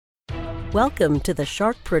Welcome to the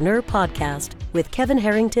Sharkpreneur Podcast with Kevin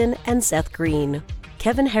Harrington and Seth Green.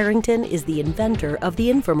 Kevin Harrington is the inventor of the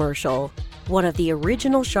infomercial, one of the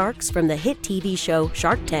original sharks from the hit TV show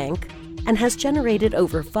Shark Tank, and has generated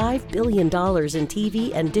over $5 billion in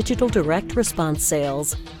TV and digital direct response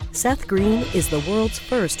sales. Seth Green is the world's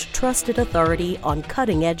first trusted authority on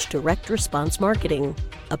cutting-edge direct response marketing,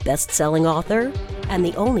 a best-selling author, and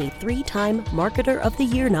the only 3-time Marketer of the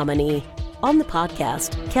Year nominee. On the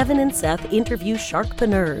podcast, Kevin and Seth interview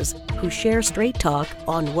sharkpreneurs who share straight talk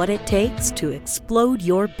on what it takes to explode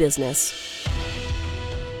your business.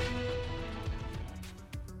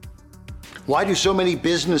 Why do so many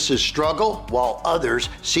businesses struggle while others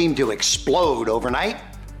seem to explode overnight?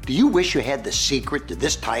 Do you wish you had the secret to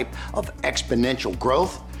this type of exponential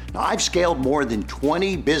growth? Now, I've scaled more than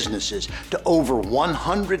 20 businesses to over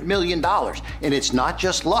 $100 million, and it's not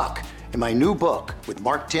just luck. In my new book with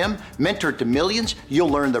Mark Timm, Mentor to Millions, you'll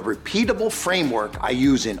learn the repeatable framework I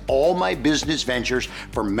use in all my business ventures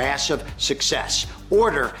for massive success.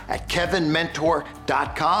 Order at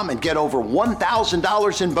kevinmentor.com and get over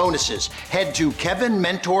 $1,000 in bonuses. Head to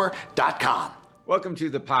kevinmentor.com. Welcome to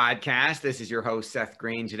the podcast. This is your host, Seth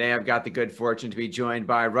Green. Today, I've got the good fortune to be joined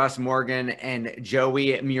by Russ Morgan and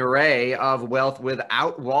Joey Murray of Wealth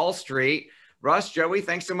Without Wall Street. Russ, Joey,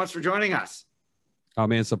 thanks so much for joining us. Oh,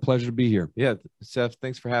 man, it's a pleasure to be here. Yeah, Seth,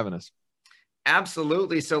 thanks for having us.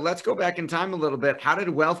 Absolutely. So let's go back in time a little bit. How did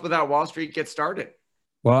Wealth Without Wall Street get started?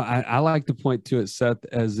 Well, I like to point to it, Seth,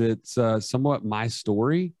 as it's somewhat my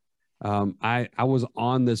story. I was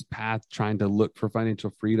on this path trying to look for financial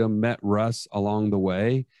freedom, met Russ along the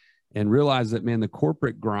way, and realized that, man, the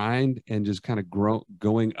corporate grind and just kind of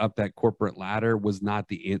going up that corporate ladder was not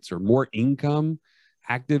the answer. More income,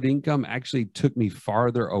 active income actually took me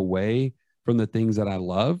farther away from the things that I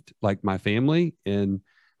loved, like my family. And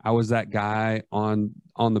I was that guy on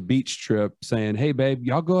the beach trip saying, hey, babe,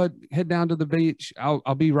 y'all go ahead, head down to the beach.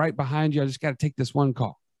 I'll be right behind you. I just got to take this one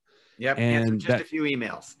call. Yep. And just a few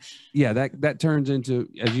emails. Yeah. That turns into,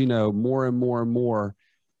 as you know, more and more and more.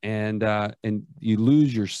 And you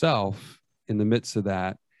lose yourself in the midst of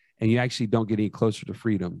that. And you actually don't get any closer to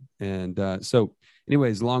freedom. And so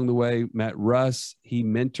anyways, along the way, met Russ. He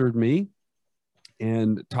mentored me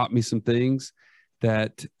and taught me some things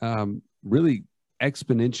that really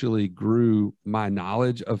exponentially grew my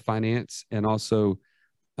knowledge of finance and also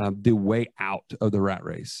the way out of the rat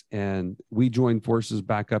race. And we joined forces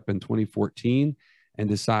back up in 2014 and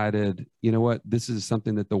decided, you know what, this is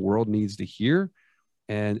something that the world needs to hear,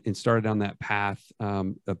 and started on that path.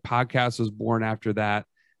 The podcast was born after that.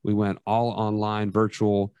 We went all online,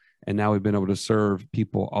 virtual, and now we've been able to serve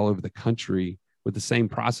people all over the country with the same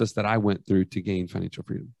process that I went through to gain financial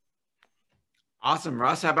freedom. Awesome.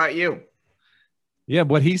 Russ, how about you? Yeah,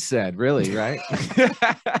 what he said, really, right?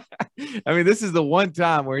 I mean, this is the one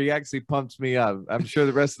time where he actually pumps me up. I'm sure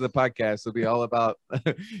the rest of the podcast will be all about,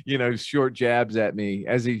 short jabs at me,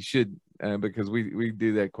 as he should, because we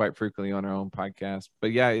do that quite frequently on our own podcast.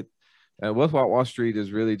 But yeah, Wealth Without Wall Street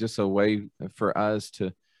is really just a way for us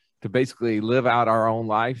to basically live out our own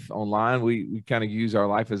life online. We kind of use our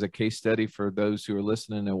life as a case study for those who are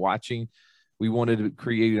listening and watching. We wanted to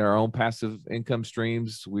create our own passive income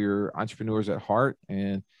streams. We're entrepreneurs at heart.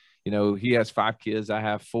 And, he has 5 kids, I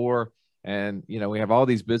have 4. And, we have all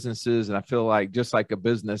these businesses. And I feel like just like a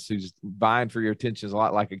business who's vying for your attention is a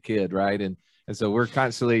lot like a kid, right? And so we're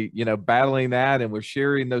constantly, battling that, and we're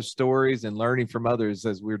sharing those stories and learning from others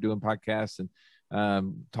as we're doing podcasts and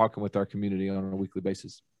talking with our community on a weekly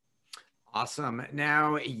basis. Awesome.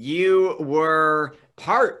 Now, you were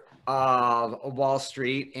part of Wall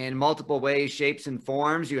Street in multiple ways, shapes, and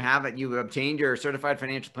forms. You obtained your certified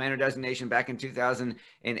financial planner designation back in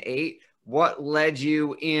 2008. What led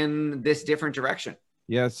you in this different direction?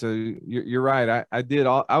 Yeah, so you're right.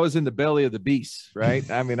 I was in the belly of the beast, right?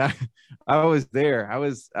 I mean, I was there. I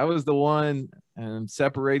was the one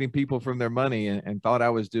separating people from their money and thought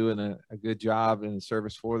I was doing a good job and a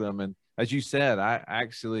service for them. And as you said, I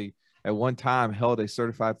actually at one time held a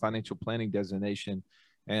certified financial planning designation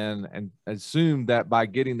and assumed that by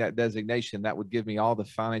getting that designation, that would give me all the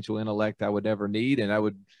financial intellect I would ever need, and I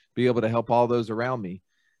would be able to help all those around me.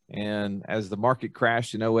 And as the market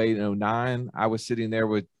crashed in 08 and 09, I was sitting there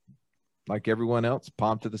with, like everyone else,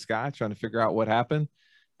 palm to the sky, trying to figure out what happened.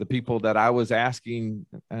 The people that I was asking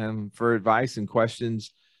for advice and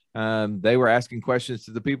questions, they were asking questions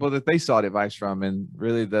to the people that they sought advice from. And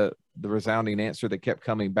really the resounding answer that kept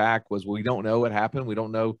coming back was, we don't know what happened. We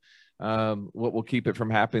don't know what will keep it from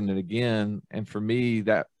happening again. And for me,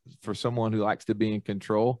 that for someone who likes to be in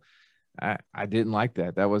control, I didn't like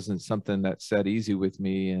that. That wasn't something that sat easy with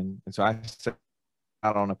me. And so I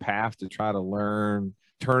out on a path to try to learn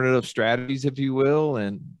alternative strategies, if you will,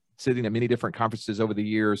 and sitting at many different conferences over the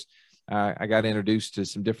years, I got introduced to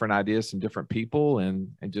some different ideas, some different people, and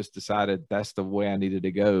just decided that's the way I needed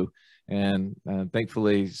to go. And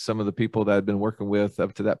thankfully, some of the people that I've been working with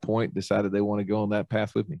up to that point decided they want to go on that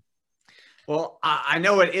path with me. Well, I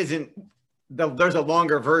know it isn't. There's a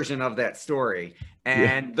longer version of that story,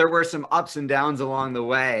 and there were some ups and downs along the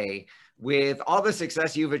way. With all the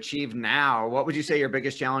success you've achieved now, what would you say your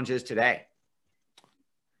biggest challenge is today?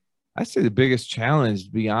 I'd say the biggest challenge,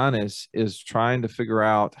 to be honest, is trying to figure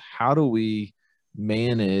out how do we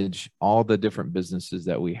manage all the different businesses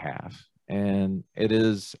that we have. And it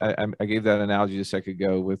is, I gave that analogy a second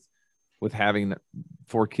ago with having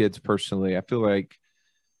 4 kids personally. I feel like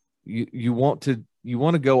you want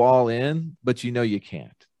to go all in, but you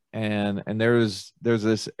can't. And there's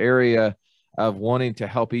this area of wanting to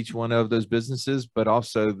help each one of those businesses, but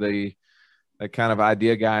also the kind of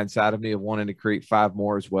idea guy inside of me of wanting to create 5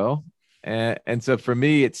 more as well. And so for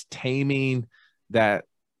me, it's taming that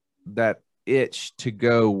itch to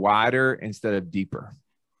go wider instead of deeper.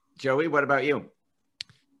 Joey, what about you?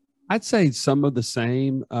 I'd say some of the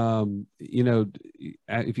same.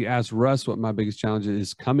 If you ask Russ what my biggest challenge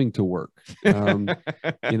is, coming to work.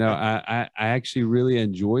 I actually really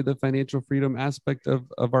enjoy the financial freedom aspect of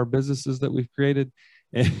our businesses that we've created.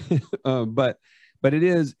 But it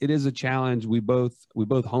is a challenge. We both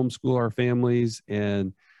homeschool our families,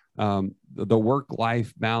 and the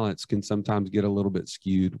work-life balance can sometimes get a little bit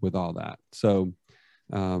skewed with all that. So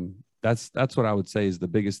that's what I would say is the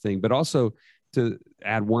biggest thing. But also, to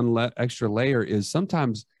add one extra layer, is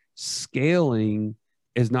sometimes scaling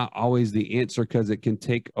is not always the answer, because it can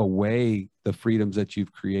take away the freedoms that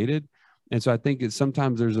you've created. And so I think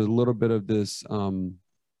sometimes there's a little bit of this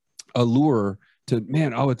allure to,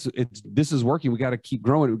 man, this is working. We got to keep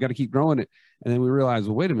growing it. We got to keep growing it. And then we realize,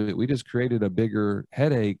 well, wait a minute, we just created a bigger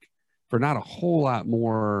headache for not a whole lot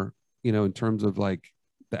more, in terms of like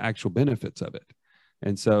the actual benefits of it.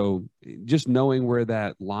 And so just knowing where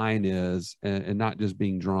that line is and not just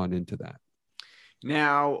being drawn into that.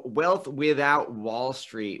 Now, Wealth Without Wall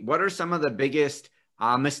Street, what are some of the biggest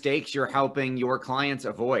mistakes you're helping your clients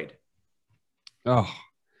avoid? Oh,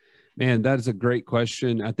 man, that is a great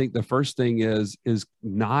question. I think the first thing is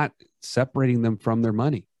not separating them from their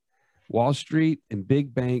money. Wall Street and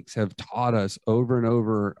big banks have taught us over and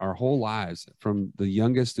over our whole lives, from the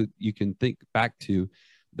youngest that you can think back to,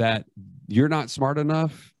 that you're not smart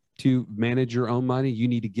enough to manage your own money. You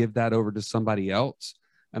need to give that over to somebody else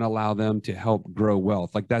and allow them to help grow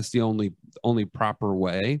wealth. Like, that's the only proper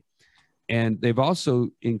way. And they've also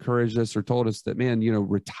encouraged us or told us that, man,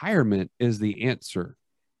 retirement is the answer,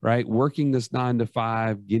 right? Working this 9 to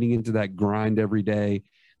 5, getting into that grind every day.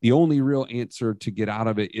 The only real answer to get out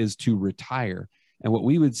of it is to retire. And what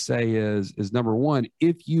we would say is number one,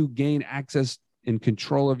 if you gain access and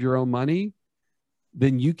control of your own money,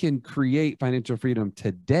 then you can create financial freedom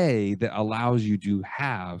today that allows you to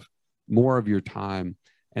have more of your time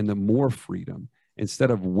and the more freedom, instead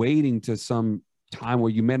of waiting to some time where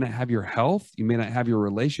you may not have your health, you may not have your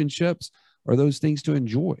relationships or those things to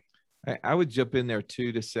enjoy. I would jump in there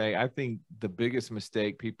too to say, I think the biggest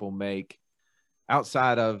mistake people make,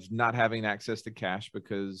 outside of not having access to cash,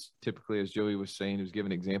 because typically, as Joey was saying, he was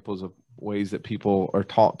giving examples of ways that people are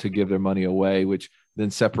taught to give their money away, which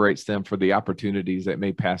then separates them for the opportunities that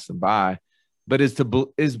may pass them by, but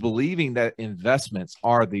is believing that investments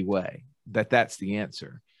are the way, that's the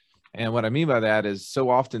answer. And what I mean by that is, so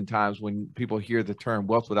oftentimes when people hear the term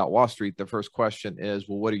Wealth Without Wall Street, the first question is,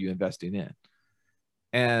 well, what are you investing in?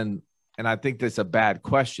 And I think that's a bad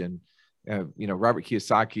question. Robert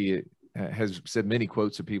Kiyosaki has said many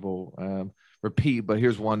quotes that people repeat, but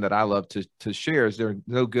here's one that I love to share: is there are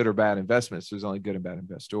no good or bad investments. There's only good and bad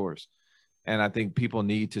investors. And I think people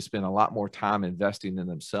need to spend a lot more time investing in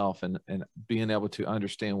themselves and being able to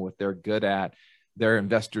understand what they're good at. Their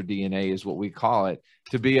investor DNA is what we call it,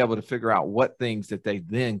 to be able to figure out what things that they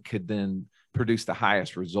could produce the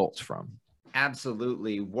highest results from.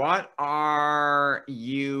 Absolutely. What are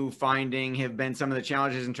you finding have been some of the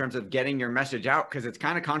challenges in terms of getting your message out? Because it's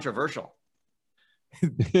kind of controversial.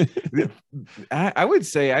 I would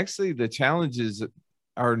say actually the challenges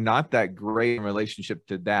are not that great in relationship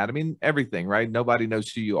to that. I mean, everything, right? Nobody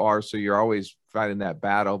knows who you are, so you're always fighting that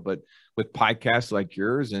battle. But with podcasts like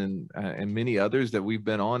yours and many others that we've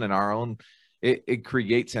been on in our own, it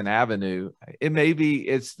creates an avenue.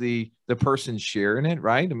 It's the person sharing it,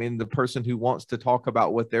 right? I mean, the person who wants to talk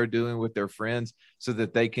about what they're doing with their friends so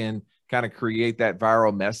that they can kind of create that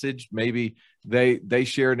viral message. Maybe they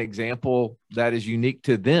share an example that is unique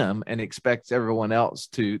to them and expects everyone else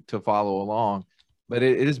to follow along. but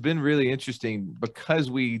it has been really interesting because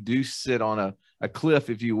we do sit on a cliff,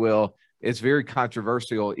 if you will. It's very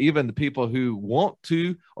controversial. Even the people who want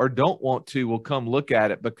to or don't want to will come look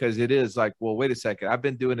at it because it is like, well, wait a second, I've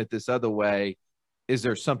been doing it this other way. Is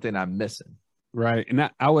there something I'm missing? Right. And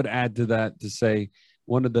I would add to that to say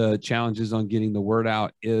one of the challenges on getting the word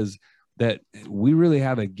out is that we really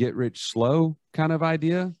have a get rich slow kind of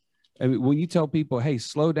idea. I mean, when you tell people, hey,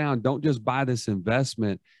 slow down, don't just buy this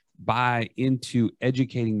investment, buy into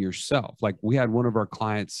educating yourself. Like we had one of our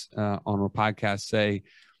clients on our podcast say,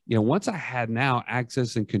 once I had now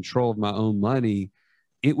access and control of my own money,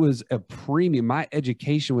 it was a premium. My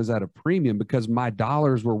education was at a premium because my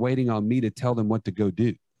dollars were waiting on me to tell them what to go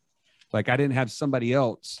do. Like I didn't have somebody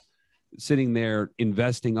else sitting there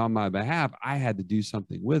investing on my behalf. I had to do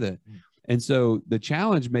something with it. And so the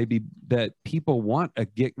challenge may be that people want a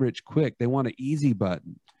get rich quick. They want an easy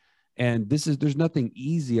button. And there's nothing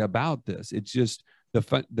easy about this. It's just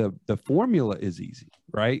the formula is easy,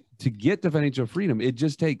 right? To get to financial freedom, it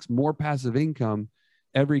just takes more passive income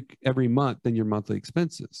every month than your monthly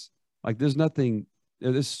expenses. Like there's nothing,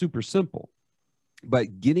 it's super simple,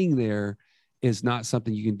 but getting there is not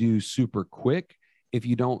something you can do super quick if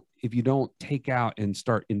you don't take out and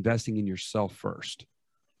start investing in yourself first.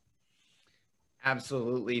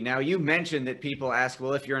 Absolutely. Now, you mentioned that people ask,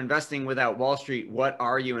 well, if you're investing without Wall Street, what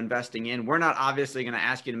are you investing in? We're not obviously going to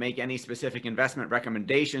ask you to make any specific investment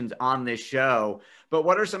recommendations on this show, but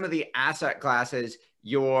what are some of the asset classes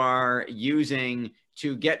you're using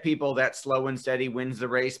to get people that slow and steady wins the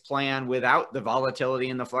race plan without the volatility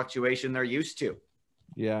and the fluctuation they're used to?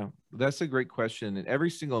 Yeah, that's a great question. And every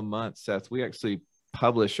single month, Seth, we actually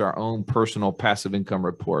publish our own personal passive income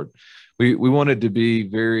report. We wanted to be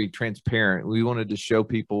very transparent. We wanted to show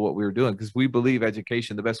people what we were doing because we believe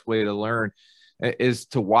education, the best way to learn is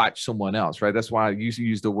to watch someone else, right? That's why I usually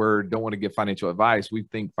use the word, don't want to give financial advice. We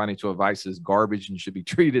think financial advice is garbage and should be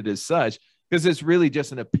treated as such because it's really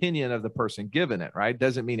just an opinion of the person giving it, right?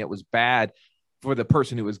 Doesn't mean it was bad for the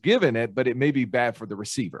person who was given it, but it may be bad for the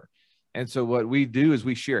receiver. And so what we do is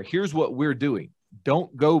we share, here's what we're doing.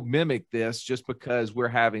 Don't go mimic this just because we're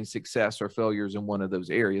having success or failures in one of those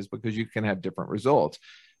areas, because you can have different results.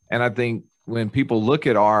 And I think when people look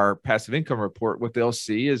at our passive income report, what they'll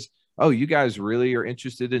see is, oh, you guys really are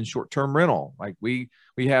interested in short-term rental. Like we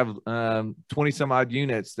have 20 some odd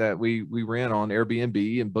units that we rent on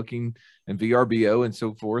Airbnb and Booking and VRBO and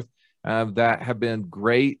so forth that have been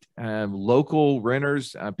great. Local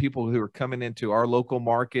renters, people who are coming into our local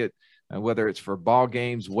market, whether it's for ball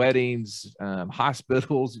games, weddings,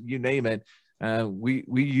 hospitals, you name it, we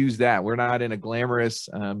use that. We're not in a glamorous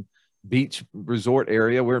beach resort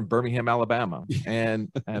area. We're in Birmingham, Alabama,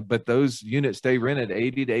 and but those units stay rented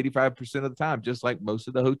 80 to 85% of the time, just like most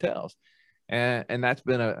of the hotels. And that's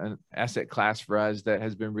been an asset class for us that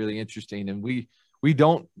has been really interesting. And we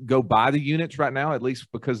don't go buy the units right now, at least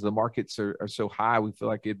because the markets are so high. We feel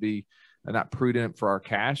like it'd be not prudent for our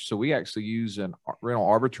cash. So we actually use an rental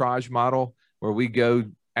arbitrage model where we go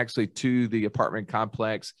actually to the apartment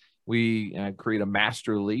complex. We create a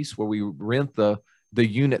master lease where we rent the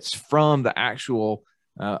units from the actual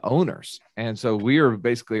owners. And so we are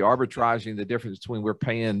basically arbitraging the difference between we're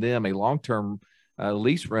paying them a long-term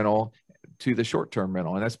lease rental to the short-term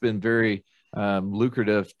rental. And that's been very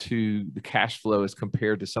lucrative to the cash flow as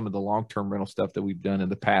compared to some of the long-term rental stuff that we've done in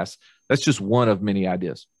the past. That's just one of many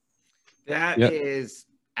ideas. That is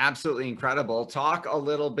absolutely incredible. Talk a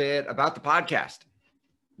little bit about the podcast.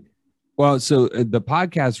 Well, so the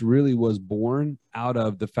podcast really was born out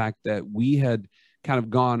of the fact that we had kind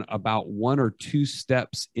of gone about 1 or 2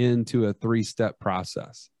 steps into a 3-step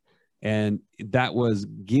process. And that was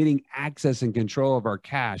getting access and control of our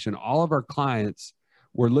cash. And all of our clients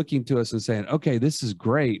were looking to us and saying, okay, this is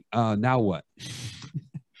great. Now what?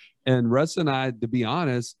 And Russ and I, to be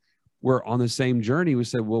honest, we're on the same journey. We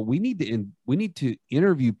said, well, we need to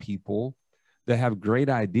interview people that have great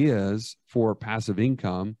ideas for passive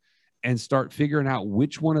income and start figuring out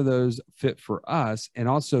which one of those fit for us. And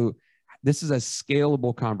also, this is a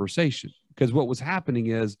scalable conversation, because what was happening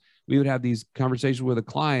is we would have these conversations with a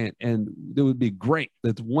client and it would be great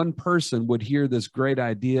that one person would hear this great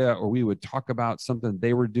idea, or we would talk about something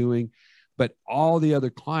they were doing, but all the other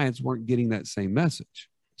clients weren't getting that same message.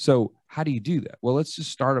 So how do you do that? Well, let's just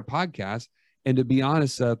start a podcast. And to be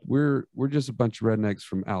honest, Seth, we're just a bunch of rednecks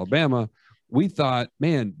from Alabama. We thought,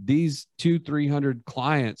 man, these 200-300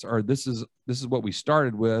 clients are, this is what we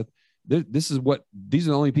started with. These are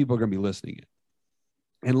the only people are going to be listening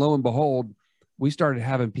in. And lo and behold, we started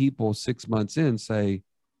having people 6 months in say,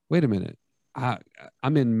 wait a minute,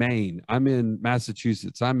 I'm in Maine, I'm in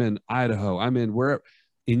Massachusetts, I'm in Idaho, I'm in wherever,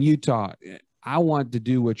 in Utah. I want to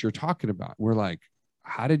do what you're talking about. We're like,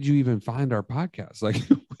 how did you even find our podcast? Like,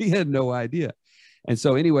 we had no idea. And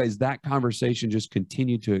so anyways, that conversation just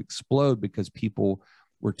continued to explode because people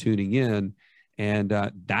were tuning in. And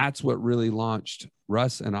that's what really launched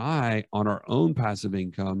Russ and I on our own passive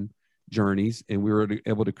income journeys. And we were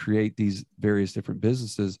able to create these various different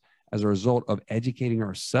businesses as a result of educating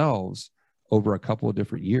ourselves over a couple of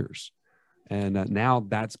different years. And now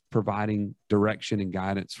that's providing direction and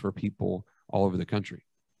guidance for people all over the country.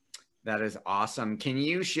 That is awesome. Can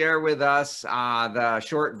you share with us the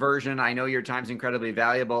short version? I know your time's incredibly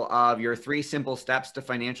valuable, of your 3 simple steps to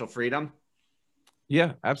financial freedom.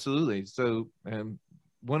 Yeah, absolutely. So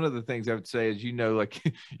one of the things I would say is, like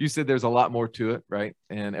you said, there's a lot more to it, right?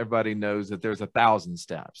 And everybody knows that there's 1,000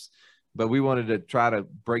 steps, but we wanted to try to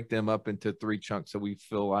break them up into 3 chunks so we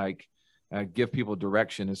feel like give people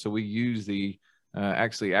direction. And so we use the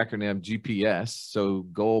actually acronym GPS. So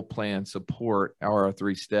goal, plan, support are our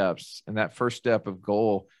 3 steps. And that first step of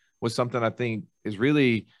goal was something I think is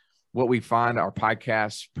really what we find our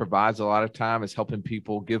podcast provides a lot of time, is helping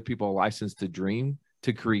people, give people a license to dream,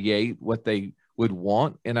 to create what they would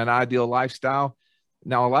want in an ideal lifestyle.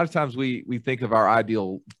 Now, a lot of times we think of our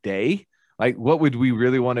ideal day, like what would we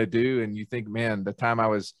really want to do? And you think, man, the time I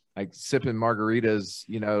was like sipping margaritas,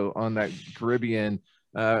 on that Caribbean,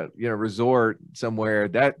 resort somewhere,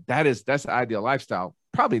 that's the ideal lifestyle.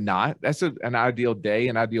 Probably not. That's an ideal day,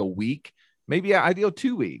 an ideal week, maybe an ideal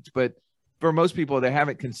 2 weeks. But for most people, they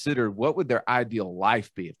haven't considered what would their ideal life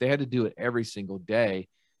be if they had to do it every single day.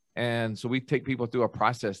 And so we take people through a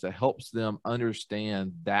process that helps them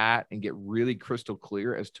understand that and get really crystal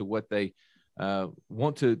clear as to what they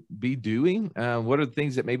want to be doing. What are the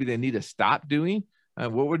things that maybe they need to stop doing?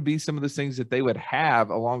 What would be some of the things that they would have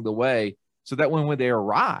along the way, so that when they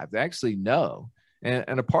arrive, they actually know.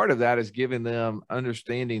 And a part of that is giving them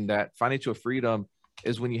understanding that financial freedom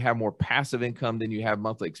is when you have more passive income than you have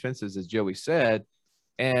monthly expenses, as Joey said.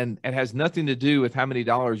 And it has nothing to do with how many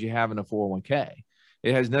dollars you have in a 401k.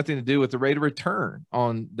 It has nothing to do with the rate of return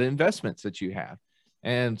on the investments that you have.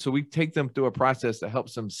 And so we take them through a process that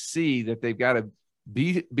helps them see that they've got to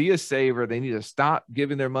be a saver. They need to stop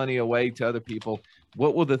giving their money away to other people.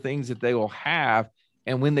 What will the things that they will have?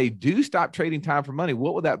 And when they do stop trading time for money,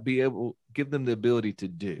 what will that be able to give them the ability to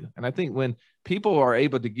do? And I think when people are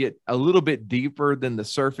able to get a little bit deeper than the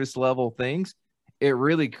surface level things, it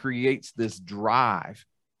really creates this drive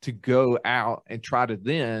to go out and try to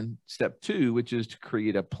then step 2, which is to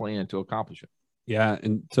create a plan to accomplish it. Yeah.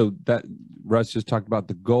 And so that Russ just talked about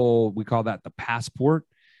the goal. We call that the passport.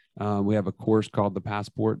 We have a course called the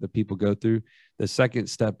passport that people go through. The second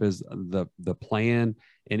step is the plan.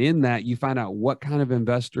 And in that, you find out what kind of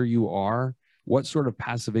investor you are, what sort of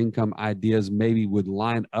passive income ideas maybe would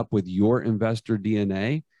line up with your investor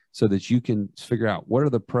DNA, so that you can figure out what are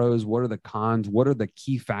the pros, what are the cons, what are the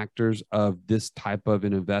key factors of this type of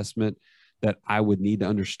an investment that I would need to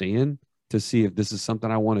understand to see if this is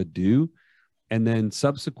something I want to do. And then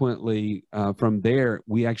subsequently, from there,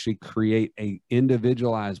 we actually create a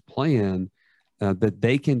individualized plan that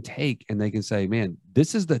they can take, and they can say, man,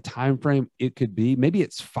 this is the time frame it could be. Maybe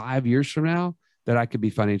it's 5 years from now that I could be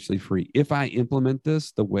financially free. If I implement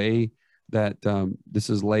this the way that this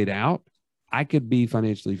is laid out, I could be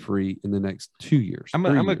financially free in the next 2 years. I'm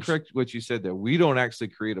going to correct what you said there. We don't actually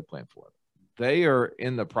create a plan for them. They are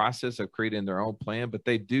in the process of creating their own plan, but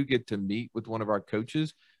they do get to meet with one of our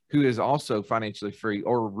coaches who is also financially free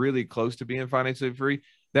or really close to being financially free.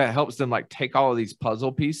 That helps them like take all of these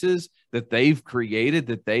puzzle pieces that they've created,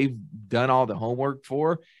 that they've done all the homework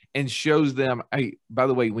for, and shows them, hey, by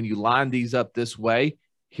the way, when you line these up this way,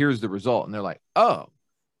 here's the result. And they're like, oh,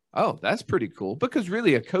 that's pretty cool. Because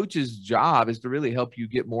really a coach's job is to really help you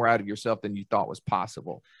get more out of yourself than you thought was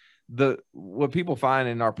possible. What people find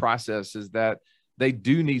in our process is that they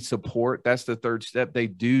do need support. That's the third step. They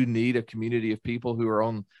do need a community of people who are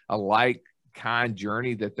on a like kind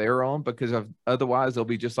journey that they're on, because otherwise they'll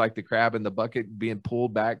be just like the crab in the bucket being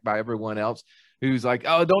pulled back by everyone else who's like,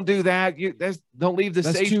 oh, don't do that. Don't leave the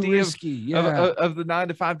safety of the 9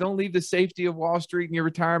 to 5. Don't leave the safety of Wall Street and your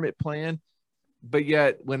retirement plan. But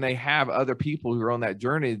yet when they have other people who are on that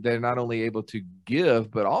journey, they're not only able to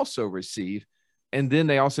give, but also receive. And then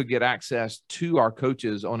they also get access to our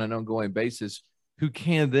coaches on an ongoing basis who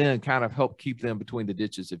can then kind of help keep them between the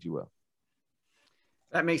ditches, if you will.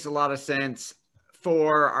 That makes a lot of sense.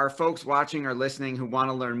 For our folks watching or listening who want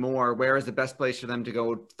to learn more, where is the best place for them to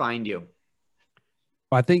go find you?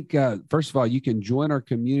 I think, first of all, you can join our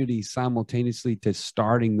community simultaneously to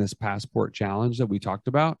starting this passport challenge that we talked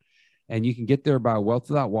about. And you can get there by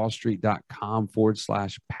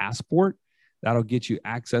wealth.wallstreet.com/passport. That'll get you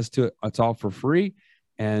access to it. It's all for free.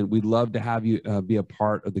 And we'd love to have you be a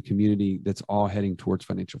part of the community that's all heading towards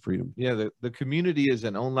financial freedom. Yeah, the community is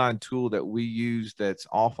an online tool that we use that's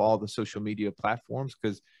off all the social media platforms,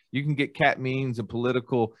 because you can get cat memes and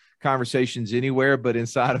political conversations anywhere, but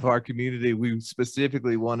inside of our community, we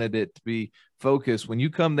specifically wanted it to be focused. When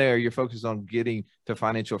you come there, you're focused on getting to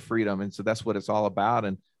financial freedom. And so that's what it's all about.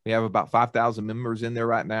 And we have about 5,000 members in there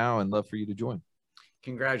right now, and love for you to join.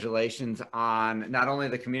 Congratulations on not only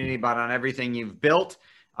the community, but on everything you've built.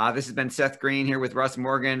 This has been Seth Green here with Russ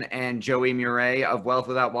Morgan and Joey Murray of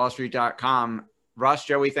wealthwithoutwallstreet.com. Russ,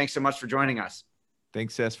 Joey, thanks so much for joining us.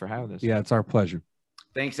 Thanks, Seth, for having us. Yeah, it's our pleasure.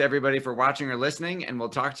 Thanks, everybody, for watching or listening, and we'll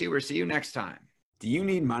talk to you or see you next time. Do you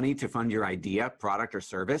need money to fund your idea, product, or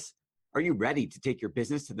service? Are you ready to take your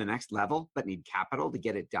business to the next level but need capital to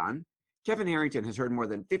get it done? Kevin Harrington has heard more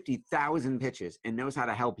than 50,000 pitches and knows how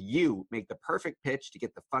to help you make the perfect pitch to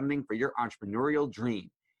get the funding for your entrepreneurial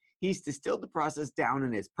dream. He's distilled the process down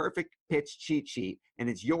in his perfect pitch cheat sheet, and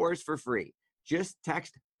it's yours for free. Just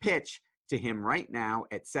text PITCH to him right now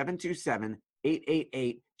at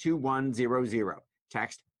 727-888-2100.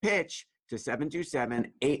 Text PITCH to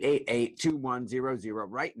 727-888-2100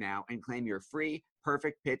 right now and claim your free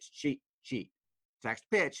perfect pitch cheat sheet. Text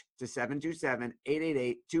PITCH to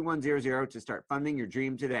 727-888-2100 to start funding your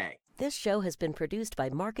dream today. This show has been produced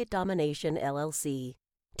by Market Domination, LLC.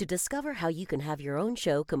 To discover how you can have your own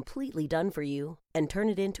show completely done for you and turn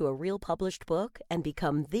it into a real published book and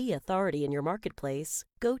become the authority in your marketplace,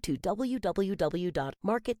 go to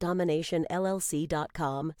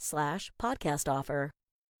www.marketdominationllc.com/podcast offer.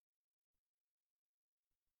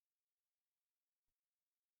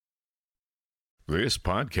 This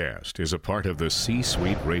podcast is a part of the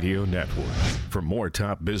C-Suite Radio Network. For more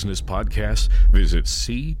top business podcasts, visit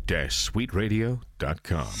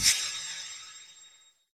c-suiteradio.com.